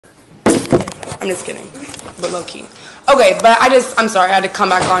I'm just kidding. But low key. Okay, but I'm sorry, I had to come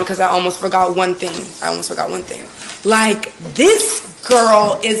back on because I almost forgot one thing. Like, this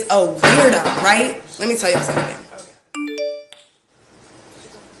girl is a weirdo, right? Let me tell you something.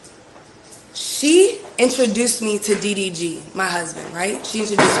 She introduced me to DDG, my husband, right? She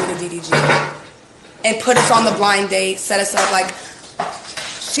introduced me to DDG. And put us on the blind date, set us up like,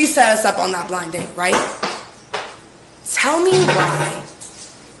 she set us up on that blind date, right? Tell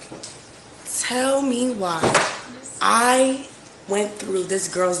me why I went through this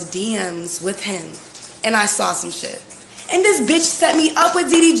girl's DMs with him and I saw some shit. And this bitch set me up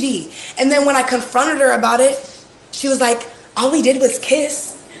with DDG. And then when I confronted her about it, she was like, all we did was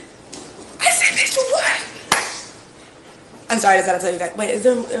kiss. I said, bitch, what? I'm sorry, I just gotta tell you guys. Wait, was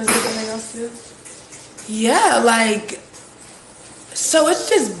there anything else to do? Yeah, like, so it's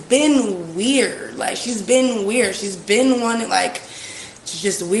just been weird. Like, she's been weird. She's been one, like, it's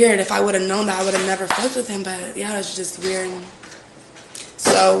just weird. If I would have known that, I would have never fucked with him. But yeah, it's just weird.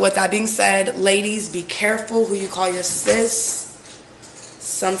 So with that being said, ladies, be careful who you call your sis.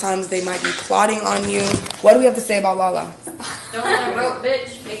 Sometimes they might be plotting on you. What do we have to say about Lala? Don't let a broke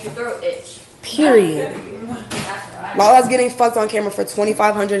bitch make your throat itch. Period. Lala's getting fucked on camera for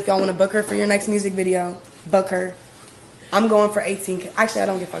 $2,500. If y'all want to book her for your next music video, book her. I'm going for 18K. Actually, I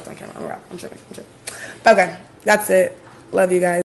don't get fucked on camera. I'm tripping. Okay, that's it. Love you guys.